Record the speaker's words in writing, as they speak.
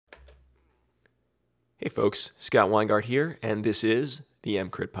Hey folks, Scott Weingart here, and this is the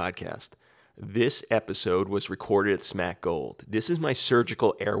EMCrit podcast. This episode was recorded at Smack Gold. This is my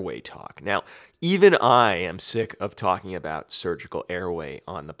surgical airway talk. Now, even I am sick of talking about surgical airway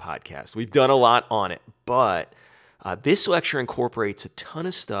on the podcast. We've done a lot on it, but this lecture incorporates a ton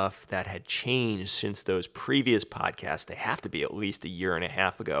of stuff that had changed since those previous podcasts. They have to be at least a year and a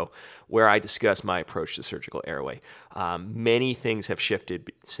half ago, where I discussed my approach to surgical airway. Many things have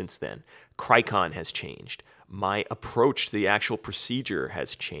shifted since then. Cricon has changed. My approach to the actual procedure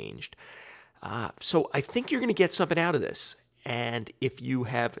has changed. So I think you're going to get something out of this. And if you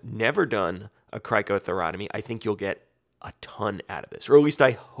have never done a cricothyrotomy, I think you'll get a ton out of this, or at least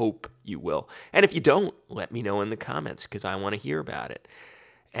I hope you will. And if you don't, let me know in the comments because I want to hear about it.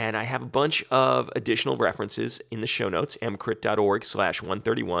 And I have a bunch of additional references in the show notes,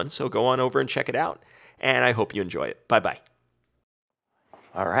 emcrit.org/131. So go on over and check it out. And I hope you enjoy it. Bye-bye.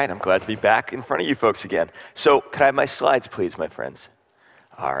 All right, I'm glad to be back in front of you folks again. So could I have my slides, please, my friends?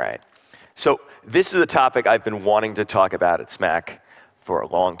 All right. So this is a topic I've been wanting to talk about at SMAC for a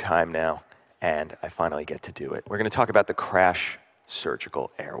long time now, and I finally get to do it. We're going to talk about the crash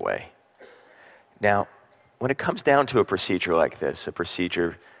surgical airway. Now, when it comes down to a procedure like this, a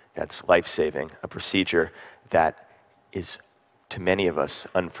procedure that's life-saving, a procedure that is, to many of us,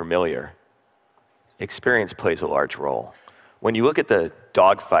 unfamiliar, experience plays a large role. When you look at the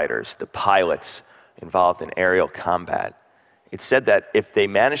dogfighters, the pilots involved in aerial combat, it's said that if they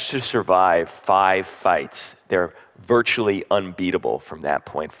manage to survive 5 fights, they're virtually unbeatable from that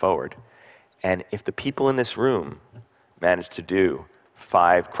point forward. And if the people in this room manage to do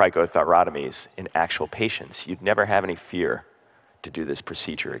 5 cricothyrotomies in actual patients, you'd never have any fear to do this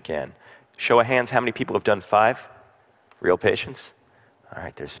procedure again. Show of hands, how many people have done 5 real patients? All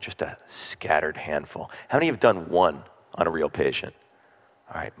right, there's just a scattered handful. How many have done 1 on a real patient?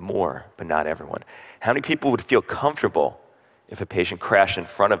 All right, more, but not everyone. How many people would feel comfortable if a patient crashed in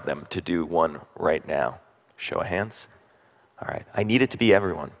front of them to do 1 right now? Show of hands. All right, I need it to be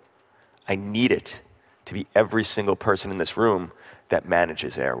everyone. I need it to be every single person in this room that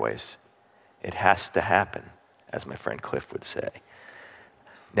manages airways. It has to happen, as my friend Cliff would say.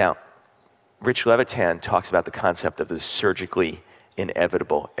 Now, Rich Levitan talks about the concept of the surgically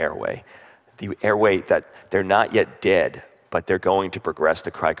inevitable airway. The airway that they're not yet dead, but they're going to progress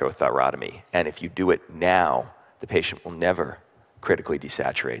to cricothyrotomy. And if you do it now, the patient will never critically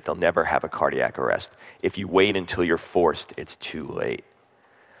desaturate. They'll never have a cardiac arrest. If you wait until you're forced, it's too late.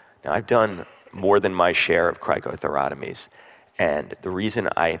 Now, I've done more than my share of cricothyrotomies, and the reason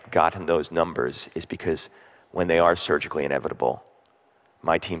I've gotten those numbers is because when they are surgically inevitable,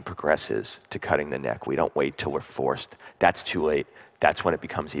 my team progresses to cutting the neck. We don't wait till we're forced. That's too late. That's when it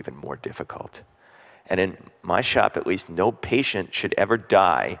becomes even more difficult. And in my shop, at least, no patient should ever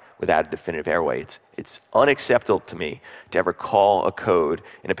die without a definitive airway. It's unacceptable to me to ever call a code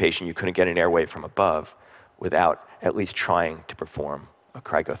in a patient you couldn't get an airway from above without at least trying to perform a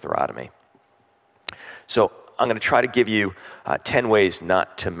cricothyrotomy. So I'm going to try to give you 10 ways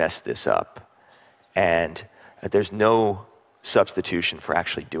not to mess this up. And there's no substitution for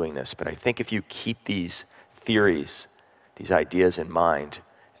actually doing this. But I think if you keep these theories, these ideas in mind,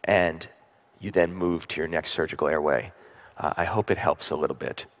 and you then move to your next surgical airway, I hope it helps a little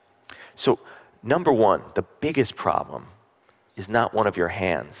bit. So number 1, the biggest problem is not one of your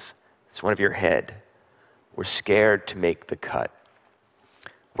hands. It's one of your head. We're scared to make the cut.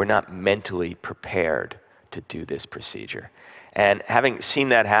 We're not mentally prepared to do this procedure. And having seen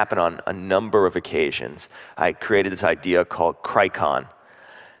that happen on a number of occasions, I created this idea called Cricon.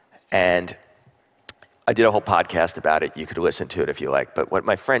 And I did a whole podcast about it. You could listen to it if you like. But what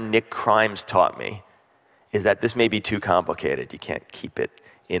my friend Nick Crimes taught me is that this may be too complicated. You can't keep it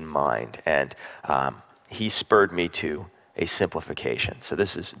in mind. And he spurred me to a simplification. So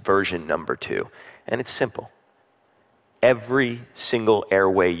this is version number 2. And it's simple. Every single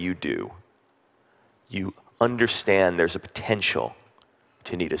airway you do, you understand there's a potential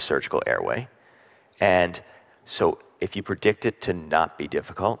to need a surgical airway. And so if you predict it to not be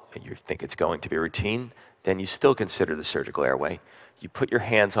difficult, and you think it's going to be routine, then you still consider the surgical airway. You put your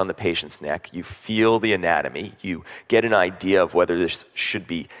hands on the patient's neck, you feel the anatomy, you get an idea of whether this should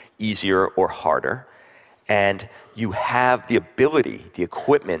be easier or harder, and you have the ability, the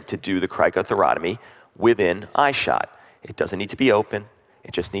equipment to do the cricothyrotomy within eyeshot. It doesn't need to be open,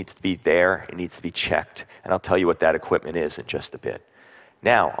 it just needs to be there, it needs to be checked, and I'll tell you what that equipment is in just a bit.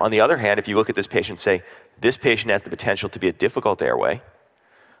 Now, on the other hand, if you look at this patient and say, this patient has the potential to be a difficult airway,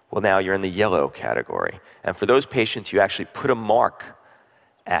 well, now you're in the yellow category. And for those patients, you actually put a mark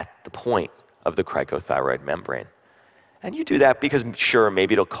at the point of the cricothyroid membrane. And you do that because, sure,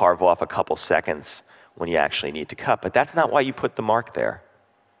 maybe it'll carve off a couple seconds when you actually need to cut. But that's not why you put the mark there.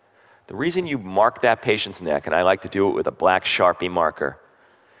 The reason you mark that patient's neck, and I like to do it with a black Sharpie marker,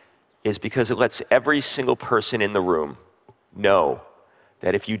 is because it lets every single person in the room know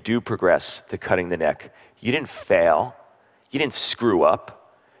that if you do progress to cutting the neck, you didn't fail, you didn't screw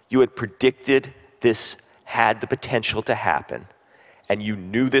up, you had predicted this had the potential to happen, and you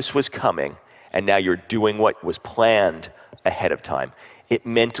knew this was coming, and now you're doing what was planned ahead of time. It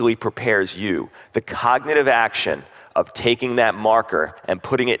mentally prepares you. The cognitive action of taking that marker and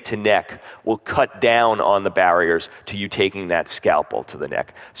putting it to neck will cut down on the barriers to you taking that scalpel to the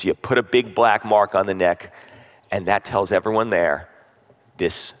neck. So you put a big black mark on the neck, and that tells everyone there,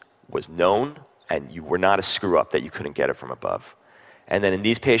 this was known, and you were not a screw-up that you couldn't get it from above. And then in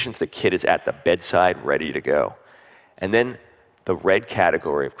these patients, the kit is at the bedside, ready to go. And then the red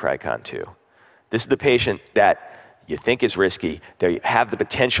category of Cricon 2. This is the patient that you think is risky, they have the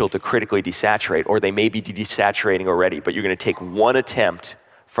potential to critically desaturate, or they may be desaturating already, but you're going to take one attempt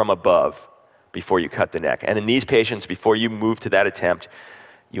from above before you cut the neck. And in these patients, before you move to that attempt,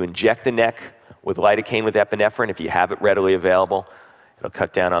 you inject the neck with lidocaine with epinephrine if you have it readily available. It'll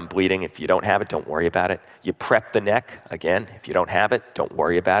cut down on bleeding. If you don't have it, don't worry about it. You prep the neck. Again, if you don't have it, don't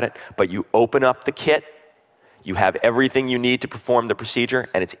worry about it. But you open up the kit. You have everything you need to perform the procedure,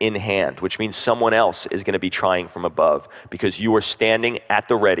 and it's in hand, which means someone else is going to be trying from above because you are standing at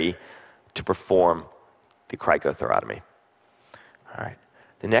the ready to perform the cricothyrotomy. All right.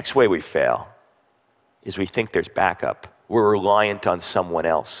 The next way we fail is we think there's backup. We're reliant on someone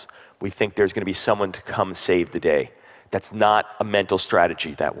else. We think there's going to be someone to come save the day. That's not a mental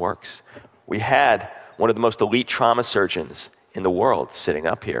strategy that works. We had one of the most elite trauma surgeons in the world sitting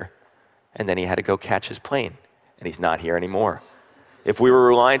up here, and then he had to go catch his plane. And he's not here anymore. If we were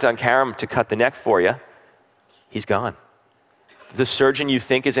reliant on Karam to cut the neck for you, he's gone. The surgeon you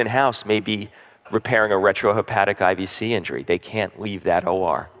think is in-house may be repairing a retrohepatic IVC injury. They can't leave that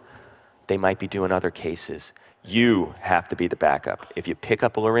OR. They might be doing other cases. You have to be the backup. If you pick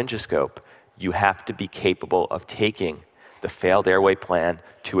up a laryngoscope, you have to be capable of taking the failed airway plan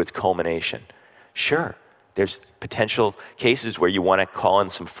to its culmination. Sure, there's potential cases where you want to call in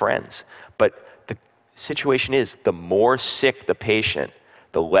some friends, but the situation is, the more sick the patient,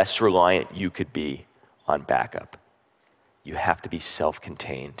 the less reliant you could be on backup. You have to be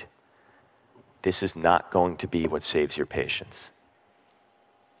self-contained. This is not going to be what saves your patients.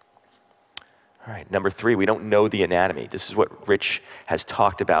 All right, number 3, we don't know the anatomy. This is what Rich has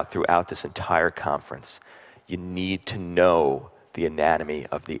talked about throughout this entire conference. You need to know the anatomy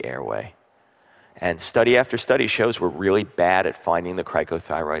of the airway. And study after study shows we're really bad at finding the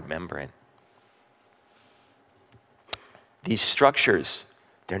cricothyroid membrane. These structures,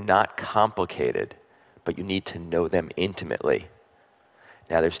 they're not complicated, but you need to know them intimately.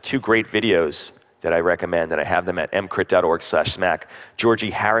 Now, there's 2 great videos that I recommend, that I have them at emcrit.org/smack. Georgie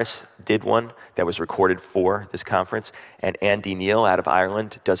Harris did one that was recorded for this conference, and Andy Neal out of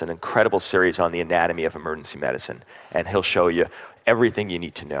Ireland does an incredible series on the anatomy of emergency medicine, and he'll show you everything you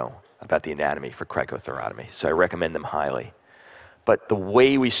need to know about the anatomy for cricothyrotomy. So I recommend them highly. But the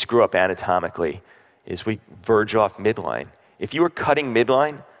way we screw up anatomically is we verge off midline. If you are cutting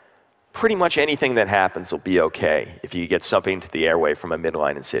midline, pretty much anything that happens will be okay if you get something to the airway from a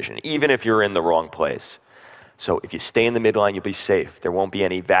midline incision, even if you're in the wrong place. So if you stay in the midline, you'll be safe. There won't be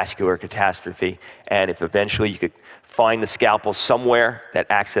any vascular catastrophe. And if eventually you could find the scalpel somewhere that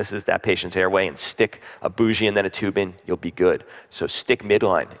accesses that patient's airway and stick a bougie and then a tube in, you'll be good. So stick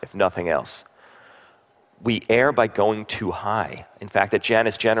midline, if nothing else. We err by going too high. In fact, at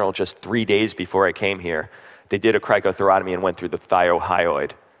Janus General, just 3 days before I came here, they did a cricothyrotomy and went through the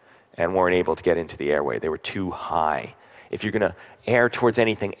thiohyoid and weren't able to get into the airway. They were too high. If you're gonna err towards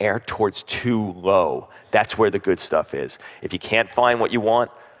anything, err towards too low. That's where the good stuff is. If you can't find what you want,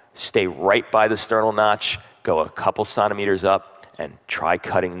 stay right by the sternal notch, go a couple centimeters up, and try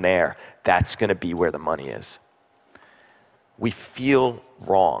cutting there. That's gonna be where the money is. We feel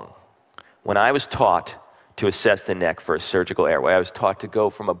wrong. When I was taught to assess the neck for a surgical airway, I was taught to go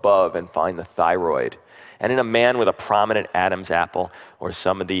from above and find the thyroid. And in a man with a prominent Adam's apple, or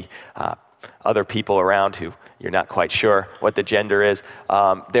some of the other people around who you're not quite sure what the gender is,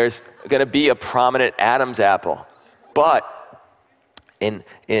 there's going to be a prominent Adam's apple. But in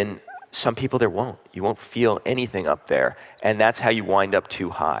some people there won't. You won't feel anything up there. And that's how you wind up too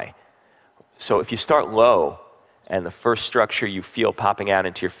high. So if you start low, and the first structure you feel popping out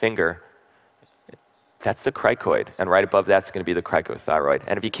into your finger, that's the cricoid, and right above that's going to be the cricothyroid.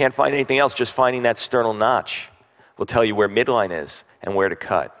 And if you can't find anything else, just finding that sternal notch will tell you where midline is and where to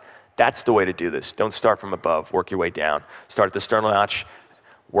cut. That's the way to do this. Don't start from above, work your way down. Start at the sternal notch,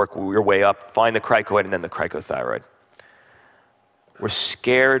 work your way up, find the cricoid and then the cricothyroid. We're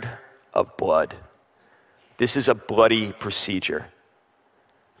scared of blood. This is a bloody procedure.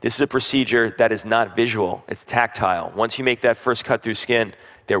 This is a procedure that is not visual, it's tactile. Once you make that first cut through skin,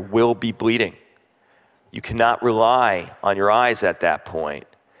 there will be bleeding. You cannot rely on your eyes at that point.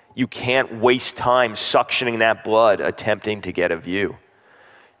 You can't waste time suctioning that blood attempting to get a view.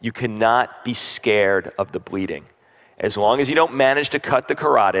 You cannot be scared of the bleeding. As long as you don't manage to cut the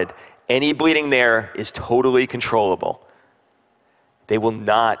carotid, any bleeding there is totally controllable. They will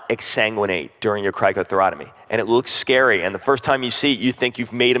not exsanguinate during your cricothyrotomy. And it looks scary, and the first time you see it, you think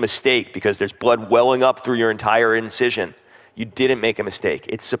you've made a mistake because there's blood welling up through your entire incision. You didn't make a mistake.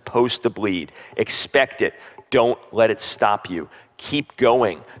 It's supposed to bleed. Expect it. Don't let it stop you. Keep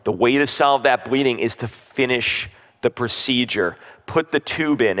going. The way to solve that bleeding is to finish the procedure. Put the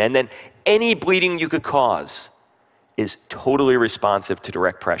tube in, and then any bleeding you could cause is totally responsive to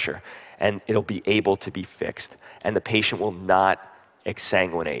direct pressure, and it'll be able to be fixed. And the patient will not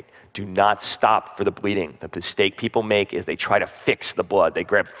exsanguinate. Do not stop for the bleeding. The mistake people make is they try to fix the blood. They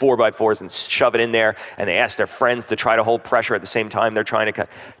grab 4x4s and shove it in there, and they ask their friends to try to hold pressure at the same time they're trying to cut.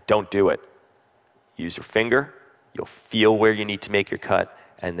 Don't do it. Use your finger. You'll feel where you need to make your cut,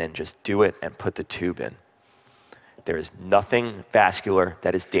 and then just do it and put the tube in. There is nothing vascular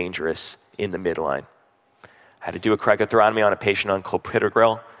that is dangerous in the midline. I had to do a cricothyrotomy on a patient on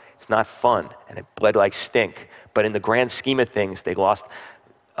clopidogrel. It's not fun, and it bled like stink. But in the grand scheme of things, they lost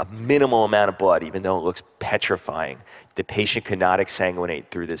a minimal amount of blood, even though it looks petrifying. The patient could not exsanguinate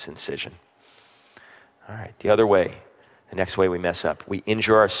through this incision. All right, the other way, the next way we mess up, we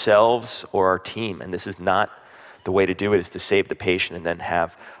injure ourselves or our team, and this is not the way to do it, is to save the patient and then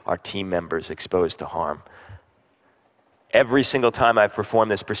have our team members exposed to harm. Every single time I've performed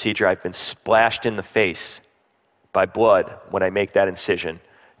this procedure, I've been splashed in the face by blood when I make that incision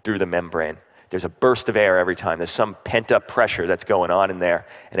through the membrane. There's a burst of air every time. There's some pent-up pressure that's going on in there.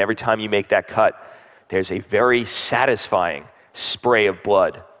 And every time you make that cut, there's a very satisfying spray of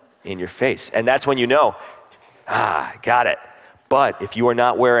blood in your face. And that's when you know, got it. But if you are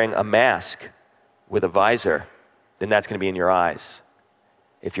not wearing a mask with a visor, then that's going to be in your eyes.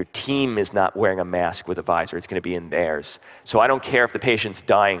 If your team is not wearing a mask with a visor, it's going to be in theirs. So I don't care if the patient's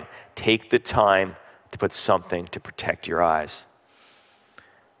dying. Take the time to put something to protect your eyes.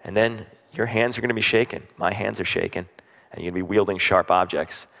 And then your hands are going to be shaking. My hands are shaking, and you're going to be wielding sharp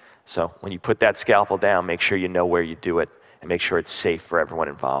objects. So when you put that scalpel down, make sure you know where you do it, and make sure it's safe for everyone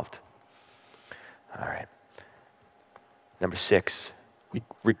involved. All right. Number 6, we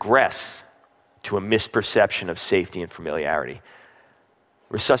regress to a misperception of safety and familiarity.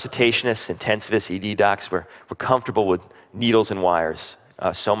 Resuscitationists, intensivists, ED docs, we're comfortable with needles and wires.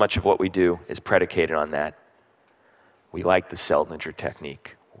 So much of what we do is predicated on that. We like the Seldinger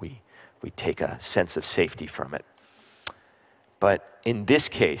technique. We take a sense of safety from it. But in this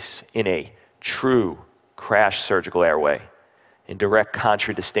case, in a true crash surgical airway, in direct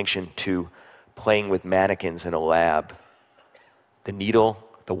contradistinction to playing with mannequins in a lab, the needle,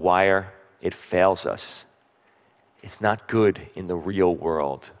 the wire, it fails us. It's not good in the real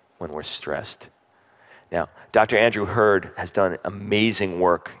world when we're stressed. Now, Dr. Andrew Hurd has done amazing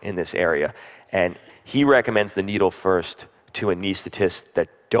work in this area, and he recommends the needle first to anesthetists that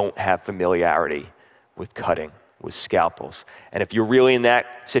don't have familiarity with cutting, with scalpels. And if you're really in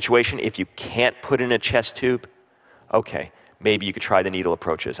that situation, if you can't put in a chest tube, okay, maybe you could try the needle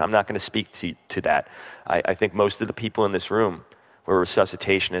approaches. I'm not going to speak to that. I think most of the people in this room, we're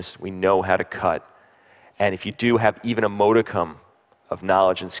resuscitationists, we know how to cut. And if you do have even a modicum of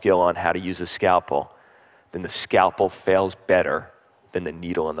knowledge and skill on how to use a scalpel, then the scalpel fails better than the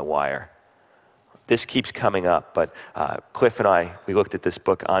needle and the wire. This keeps coming up, but Cliff and I, we looked at this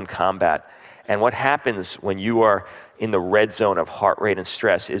book On Combat, and what happens when you are in the red zone of heart rate and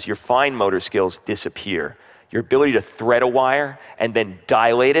stress is your fine motor skills disappear. Your ability to thread a wire and then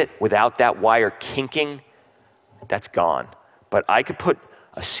dilate it without that wire kinking, that's gone. But I could put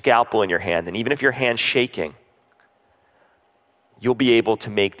a scalpel in your hand, and even if your hand's shaking, you'll be able to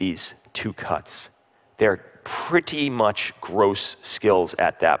make these 2 cuts. They're pretty much gross skills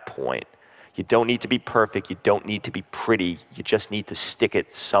at that point. You don't need to be perfect, you don't need to be pretty, you just need to stick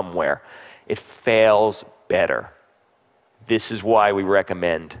it somewhere. It fails better. This is why we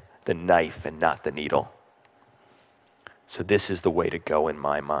recommend the knife and not the needle. So this is the way to go in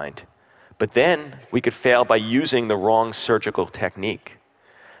my mind. But then we could fail by using the wrong surgical technique.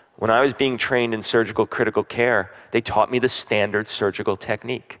 When I was being trained in surgical critical care, they taught me the standard surgical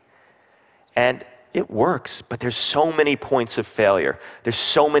technique. And it works, but there's so many points of failure. There's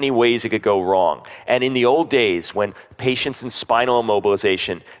so many ways it could go wrong. And in the old days, when patients in spinal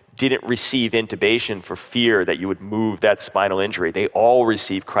immobilization didn't receive intubation for fear that you would move that spinal injury, they all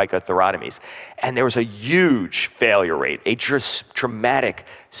received cricothyrotomies. And there was a huge failure rate, a dramatic,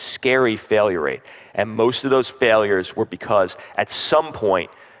 scary failure rate. And most of those failures were because at some point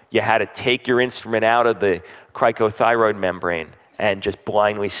you had to take your instrument out of the cricothyroid membrane and just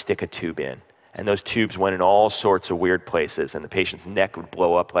blindly stick a tube in. And those tubes went in all sorts of weird places, and the patient's neck would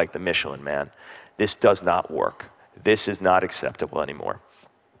blow up like the Michelin Man. This does not work. This is not acceptable anymore.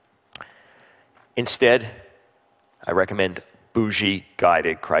 Instead, I recommend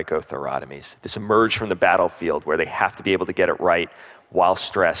bougie-guided cricothyrotomies. This emerged from the battlefield where they have to be able to get it right while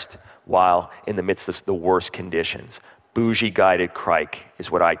stressed, while in the midst of the worst conditions. Bougie-guided cric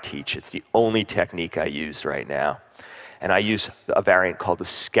is what I teach. It's the only technique I use right now. And I use a variant called the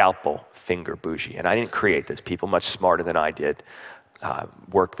scalpel finger bougie. And I didn't create this. People much smarter than I did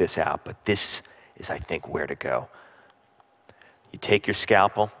work this out. But this is, I think, where to go. You take your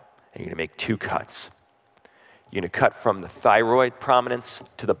scalpel, and you're going to make 2 cuts. You're going to cut from the thyroid prominence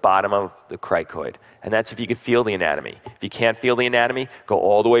to the bottom of the cricoid. And that's if you can feel the anatomy. If you can't feel the anatomy, go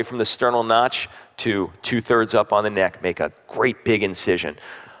all the way from the sternal notch to 2/3 up on the neck. Make a great big incision.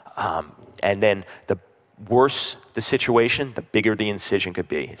 And then the worse the situation, the bigger the incision could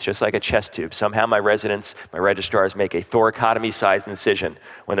be. It's just like a chest tube. Somehow my residents, my registrars make a thoracotomy-sized incision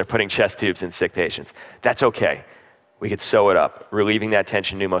when they're putting chest tubes in sick patients. That's okay. We could sew it up. Relieving that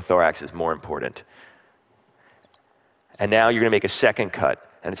tension pneumothorax is more important. And now you're going to make a second cut.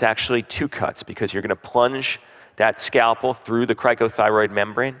 And it's actually 2 cuts because you're going to plunge that scalpel through the cricothyroid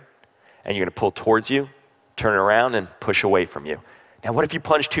membrane, and you're going to pull towards you, turn it around, and push away from you. Now, what if you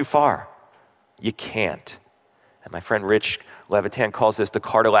plunge too far? You can't. And my friend Rich Levitan calls this the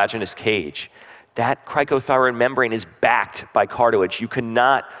cartilaginous cage. That cricothyroid membrane is backed by cartilage. You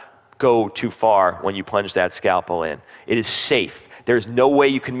cannot go too far when you plunge that scalpel in. It is safe. There's no way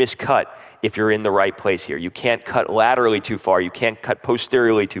you can miscut if you're in the right place here. You can't cut laterally too far. You can't cut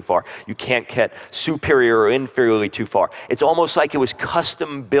posteriorly too far. You can't cut superior or inferiorly too far. It's almost like it was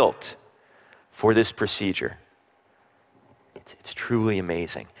custom built for this procedure. It's truly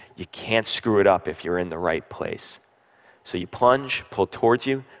amazing. You can't screw it up if you're in the right place. So you plunge, pull towards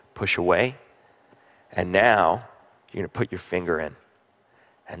you, push away, and now you're going to put your finger in.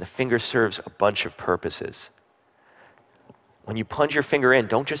 And the finger serves a bunch of purposes. When you plunge your finger in,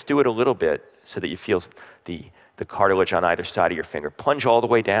 don't just do it a little bit so that you feel the cartilage on either side of your finger. Plunge all the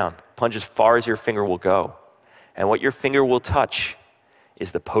way down. Plunge as far as your finger will go. And what your finger will touch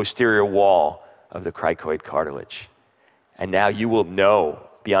is the posterior wall of the cricoid cartilage. And now you will know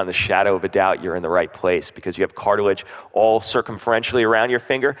beyond the shadow of a doubt you're in the right place because you have cartilage all circumferentially around your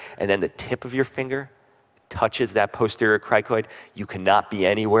finger, and then the tip of your finger touches that posterior cricoid. You cannot be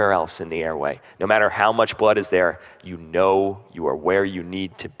anywhere else in the airway. No matter how much blood is there, you know you are where you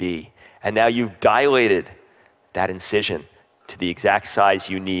need to be. And now you've dilated that incision to the exact size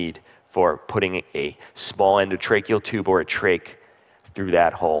you need for putting a small endotracheal tube or a trach through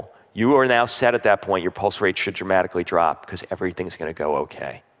that hole. You are now set at that point. Your pulse rate should dramatically drop because everything's going to go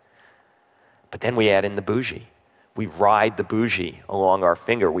okay. But then we add in the bougie. We ride the bougie along our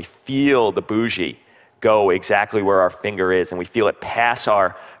finger. We feel the bougie go exactly where our finger is, and we feel it pass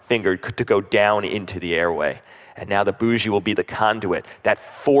our finger to go down into the airway. And now the bougie will be the conduit that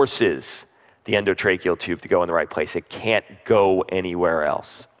forces the endotracheal tube to go in the right place. It can't go anywhere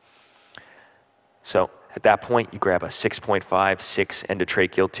else. So at that point, you grab a 6.5, 6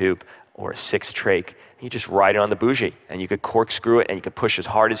 endotracheal tube or a 6 trach, and you just ride it on the bougie, and you could corkscrew it, and you can push as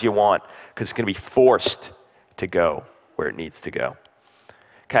hard as you want because it's going to be forced to go where it needs to go.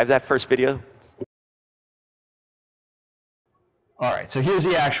 Can I have that first video? All right, so here's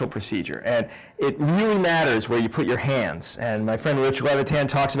the actual procedure, and it really matters where you put your hands. And my friend Rich Levitan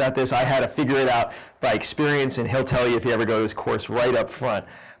talks about this. I had to figure it out by experience, and he'll tell you if you ever go to his course right up front.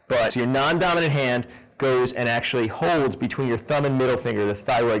 But so your non-dominant hand goes and actually holds between your thumb and middle finger the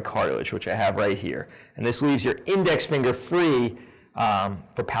thyroid cartilage, which I have right here. And this leaves your index finger free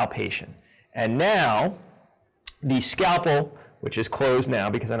for palpation. And now, the scalpel, which is closed now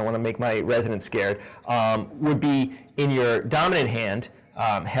because I don't want to make my residents scared, would be in your dominant hand,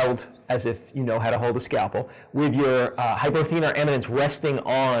 held as if you know how to hold a scalpel, with your hypothenar eminence resting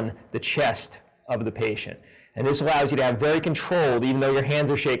on the chest of the patient. And this allows you to have very controlled, even though your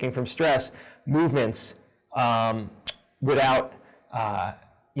hands are shaking from stress, movements without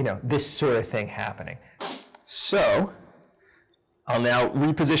this sort of thing happening. So I'll now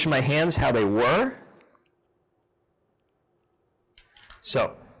reposition my hands how they were.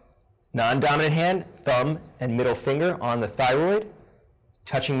 So Non-dominant hand, thumb and middle finger on the thyroid,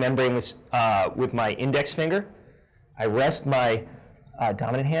 touching membrane with my index finger. I rest my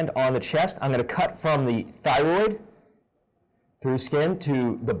dominant hand on the chest. I'm going to cut from the thyroid through skin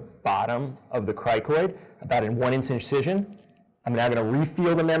to the bottom of the cricoid, about a 1-inch incision. I'm now going to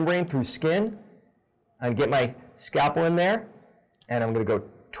refeel the membrane through skin. I'm going to get my scalpel in there, and I'm going to go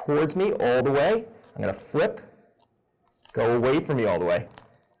towards me all the way. I'm going to flip, go away from me all the way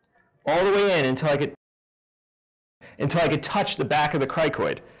in until I could touch the back of the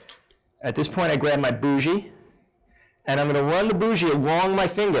cricoid. At this point, I grab my bougie, and I'm going to run the bougie along my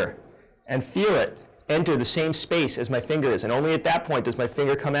finger and feel it enter the same space as my finger is, and only at that point does my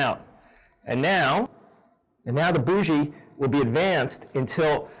finger come out. And now the bougie will be advanced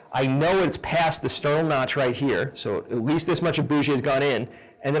until I know it's past the sternal notch right here, so at least this much of bougie has gone in,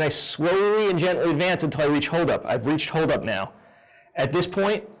 and then I slowly and gently advance until I reach hold up. I've reached hold up now. At this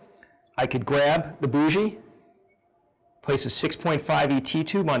point, I could grab the bougie, place a 6.5 ET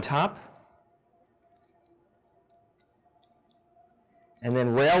tube on top, and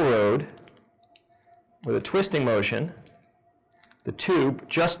then railroad with a twisting motion the tube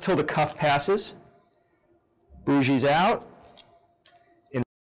just till the cuff passes. Bougie's out.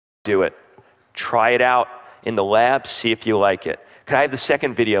 Do it. Try it out in the lab, see if you like it. Can I have the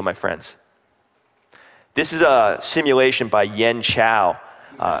second video, my friends? This is a simulation by Yen Chow,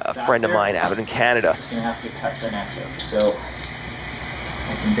 a friend of mine out in Canada. I'm just going to have to cut the neck out. So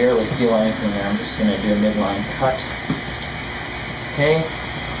I can barely feel anything there. I'm just going to do a midline cut. Okay.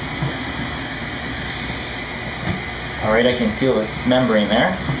 All right, I can feel the membrane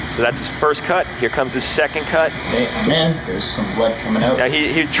there. So that's his first cut. Here comes his second cut. Okay, I'm in. There's some blood coming out. Now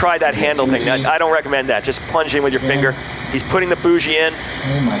he tried that handle thing. Now, I don't recommend that. Just plunge in with your finger. He's putting the bougie in.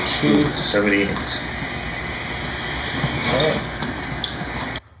 Okay, my tube. 78. Okay.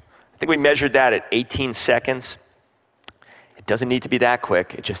 I think we measured that at 18 seconds. It doesn't need to be that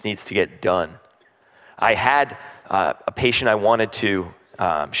quick. It just needs to get done. I had a patient I wanted to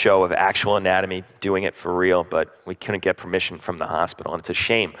show of actual anatomy doing it for real, but we couldn't get permission from the hospital, and it's a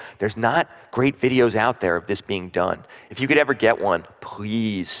shame. There's not great videos out there of this being done. If you could ever get one,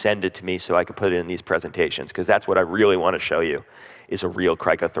 please send it to me so I could put it in these presentations, because that's what I really want to show you, is a real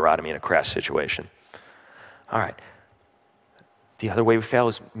cricothyrotomy in a crash situation. All right. The other way we fail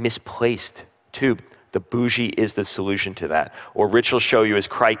is misplaced tube. The bougie is the solution to that. Or Rich will show you his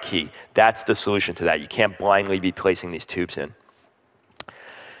cric key. That's the solution to that. You can't blindly be placing these tubes in.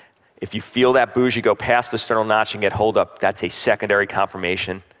 If you feel that bougie go past the sternal notch and get hold up, that's a secondary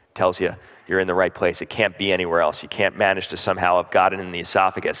confirmation. Tells you you're in the right place. It can't be anywhere else. You can't manage to somehow have got it in the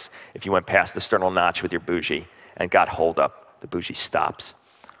esophagus if you went past the sternal notch with your bougie and got hold up. The bougie stops.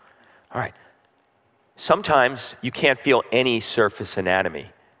 All right. Sometimes you can't feel any surface anatomy.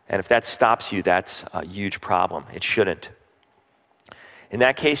 And if that stops you, that's a huge problem. It shouldn't. In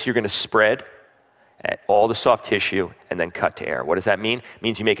that case, you're going to spread at all the soft tissue and then cut to air. What does that mean? It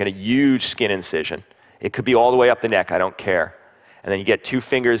means you're making a huge skin incision. It could be all the way up the neck, I don't care. And then you get 2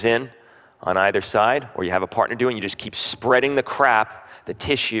 fingers in on either side, or you have a partner doing, you just keep spreading the crap, the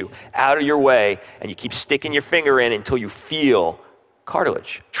tissue, out of your way, and you keep sticking your finger in until you feel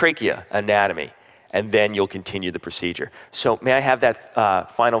cartilage, trachea, anatomy, and then you'll continue the procedure. So may I have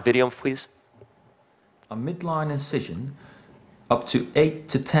that final video, please? A midline incision up to 8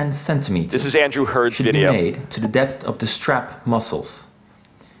 to 10 centimeters. This is Andrew Hurd's should video. Be made to the depth of the strap muscles.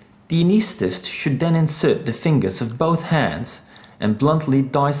 The anesthetist should then insert the fingers of both hands and bluntly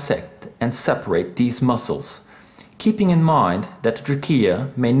dissect and separate these muscles, keeping in mind that the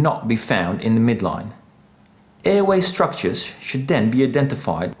trachea may not be found in the midline. Airway structures should then be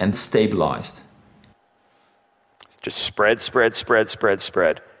identified and stabilized. Just spread, spread, spread, spread,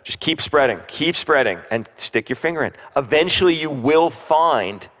 spread. Just keep spreading, and stick your finger in. Eventually, you will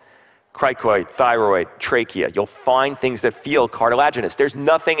find cricoid, thyroid, trachea. You'll find things that feel cartilaginous. There's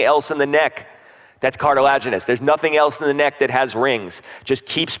nothing else in the neck that's cartilaginous. There's nothing else in the neck that has rings. Just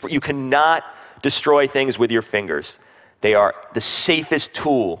you cannot destroy things with your fingers. They are the safest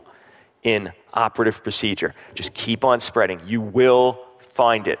tool in operative procedure. Just keep on spreading. You will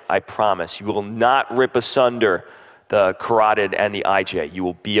find it, I promise. You will not rip asunder the carotid and the IJ. You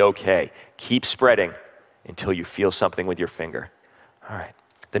will be okay. Keep spreading until you feel something with your finger. All right.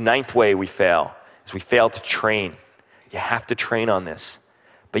 The 9th way we fail is we fail to train. You have to train on this.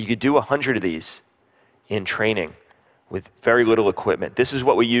 But you could do 100 of these in training with very little equipment. This is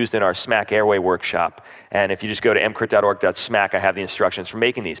what we used in our SMAC Airway workshop. And if you just go to emcrit.org/SMAC, I have the instructions for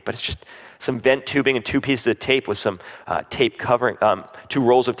making these. But it's just some vent tubing and 2 pieces of tape with some tape covering, 2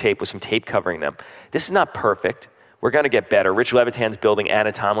 rolls of tape with some tape covering them. This is not perfect. We're going to get better. Rich Levitan's building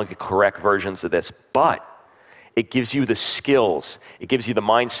anatomically correct versions of this, but it gives you the skills, it gives you the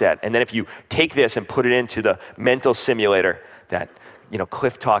mindset. And then if you take this and put it into the mental simulator that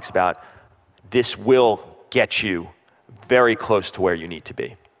Cliff talks about, this will get you very close to where you need to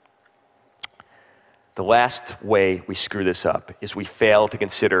be. The last way we screw this up is we fail to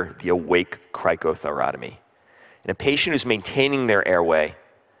consider the awake cricothyrotomy. In a patient who's maintaining their airway,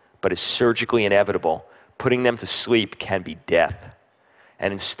 but is surgically inevitable, putting them to sleep can be death.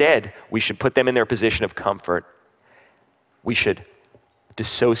 And instead, we should put them in their position of comfort. We should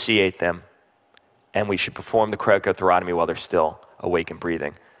dissociate them, and we should perform the cricothyrotomy while they're still awake and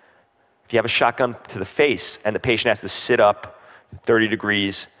breathing. If you have a shotgun to the face and the patient has to sit up 30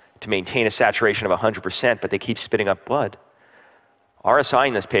 degrees to maintain a saturation of 100%, but they keep spitting up blood,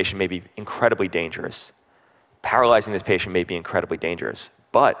 RSIing this patient may be incredibly dangerous. Paralyzing this patient may be incredibly dangerous.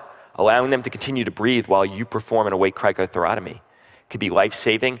 But allowing them to continue to breathe while you perform an awake cricothyrotomy could be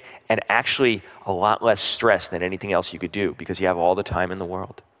life-saving and actually a lot less stress than anything else you could do because you have all the time in the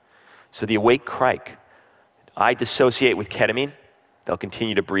world. So the awake cric, I dissociate with ketamine. They'll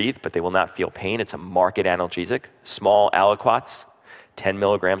continue to breathe, but they will not feel pain. It's a marked analgesic, small aliquots, 10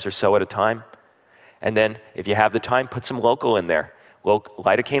 milligrams or so at a time. And then if you have the time, put some local in there.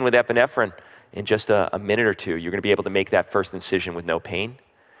 Lidocaine with epinephrine in just a minute or two. You're going to be able to make that first incision with no pain.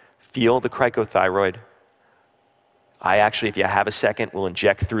 Feel the cricothyroid. I actually, if you have a second, will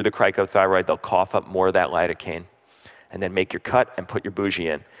inject through the cricothyroid. They'll cough up more of that lidocaine. And then make your cut and put your bougie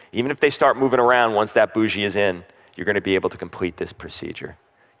in. Even if they start moving around, once that bougie is in, you're going to be able to complete this procedure,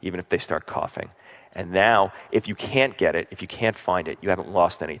 even if they start coughing. And now, if you can't get it, if you can't find it, you haven't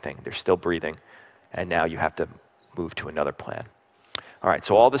lost anything. They're still breathing. And now you have to move to another plan. All right,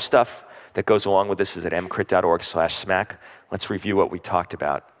 so all the stuff that goes along with this is at EMCrit.org/smack. Let's review what we talked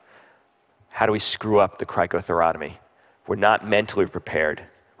about. How do we screw up the cricothyrotomy? We're not mentally prepared.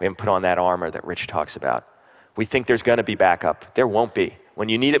 We haven't put on that armor that Rich talks about. We think there's going to be backup. There won't be. When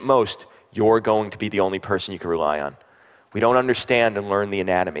you need it most, you're going to be the only person you can rely on. We don't understand and learn the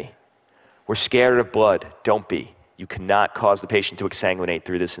anatomy. We're scared of blood. Don't be. You cannot cause the patient to exsanguinate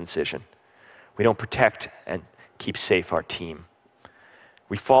through this incision. We don't protect and keep safe our team.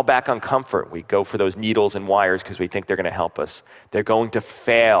 We fall back on comfort. We go for those needles and wires because we think they're going to help us. They're going to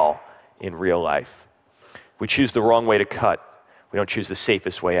fail in real life. We choose the wrong way to cut. We don't choose the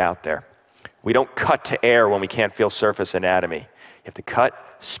safest way out there. We don't cut to air when we can't feel surface anatomy. You have to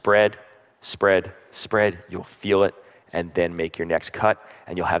cut, spread, spread, spread. You'll feel it, and then make your next cut,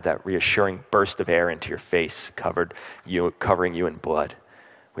 and you'll have that reassuring burst of air into your face, covering you in blood.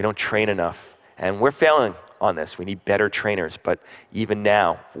 We don't train enough, and we're failing on this. We need better trainers, but even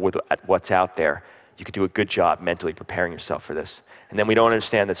now, with what's out there, you could do a good job mentally preparing yourself for this. And then we don't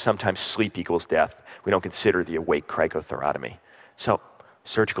understand that sometimes sleep equals death. We don't consider the awake cricothyrotomy. So,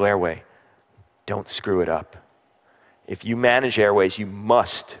 surgical airway, don't screw it up. If you manage airways, you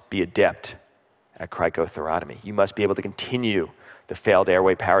must be adept at cricothyrotomy. You must be able to continue the failed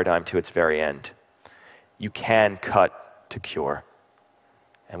airway paradigm to its very end. You can cut to cure.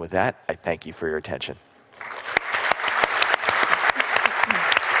 And with that, I thank you for your attention.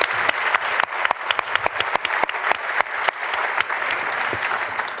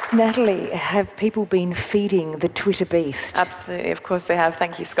 Natalie, have people been feeding the Twitter beast? Absolutely, of course they have.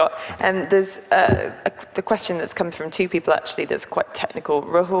 Thank you, Scott. There's the question that's come from two people actually that's quite technical.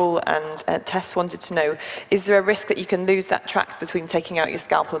 Rahul and Tess wanted to know, is there a risk that you can lose that tract between taking out your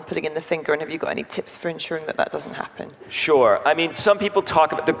scalpel and putting in the finger, and have you got any tips for ensuring that that doesn't happen? Sure. I mean, some people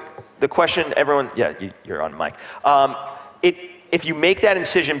talk about the question, everyone, yeah, you're on mic. If you make that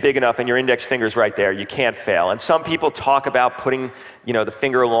incision big enough and your index finger's right there, you can't fail. And some people talk about putting, the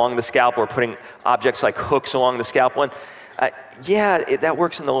finger along the scalpel or putting objects like hooks along the scalpel. And that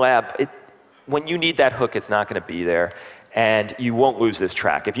works in the lab. When you need that hook, it's not going to be there, and you won't lose this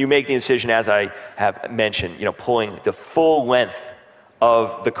track. If you make the incision, as I have mentioned, pulling the full length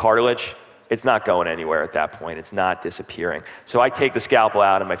of the cartilage, it's not going anywhere at that point. It's not disappearing. So I take the scalpel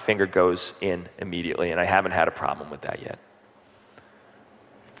out and my finger goes in immediately, and I haven't had a problem with that yet.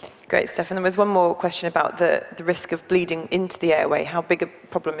 Great stuff. And there was one more question about the risk of bleeding into the airway. How big a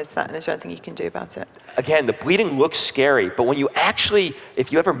problem is that, and is there anything you can do about it? Again, the bleeding looks scary, but when you actually,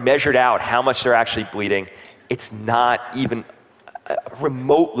 if you ever measured out how much they're actually bleeding, it's not even a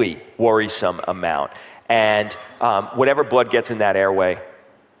remotely worrisome amount. And whatever blood gets in that airway,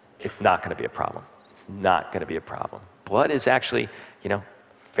 it's not going to be a problem. It's not going to be a problem. Blood is actually,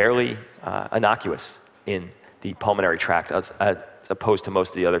 fairly innocuous in the pulmonary tract, as opposed to most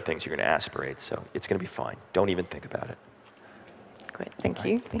of the other things you're going to aspirate. So it's going to be fine. Don't even think about it. Great, thank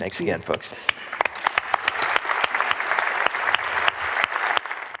you. Thanks again, folks.